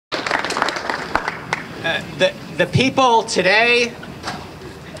The people today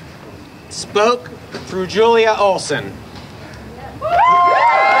spoke through Julia Olson,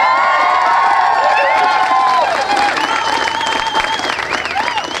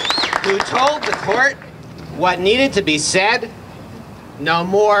 who told the court what needed to be said, no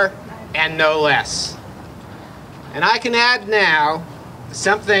more and no less. And I can add now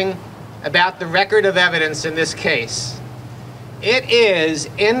something about the record of evidence in this case. It is,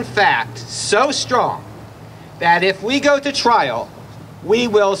 in fact, so strong that if we go to trial, we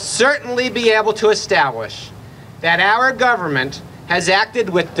will certainly be able to establish that our government has acted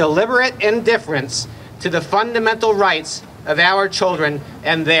with deliberate indifference to the fundamental rights of our children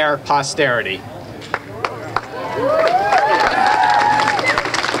and their posterity.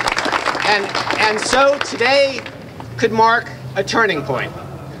 And so today could mark a turning point,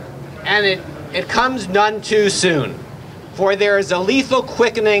 and it comes none too soon, for there is a lethal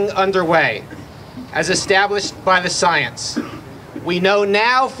quickening underway, as established by the science. We know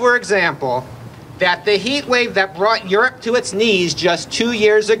now, for example, that the heat wave that brought Europe to its knees just 2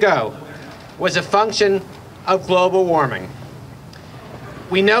 years ago was a function of global warming.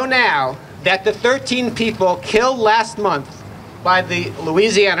 We know now that the 13 people killed last month by the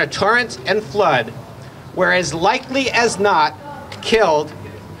Louisiana torrent and flood were as likely as not killed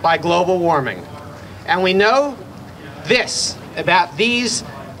by global warming. And we know this about these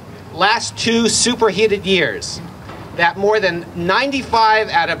last 2 superheated years, that more than 95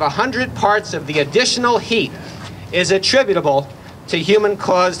 out of 100 parts of the additional heat is attributable to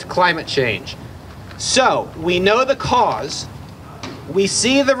human-caused climate change. So we know the cause, we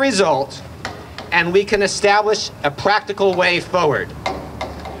see the result, and we can establish a practical way forward.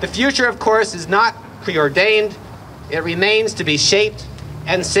 The future, of course, is not preordained. It remains to be shaped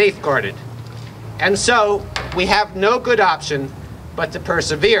and safeguarded. And so we have no good option but to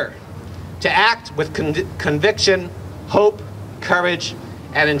persevere, to act with conviction, hope, courage,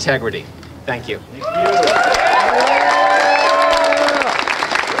 and integrity. Thank you.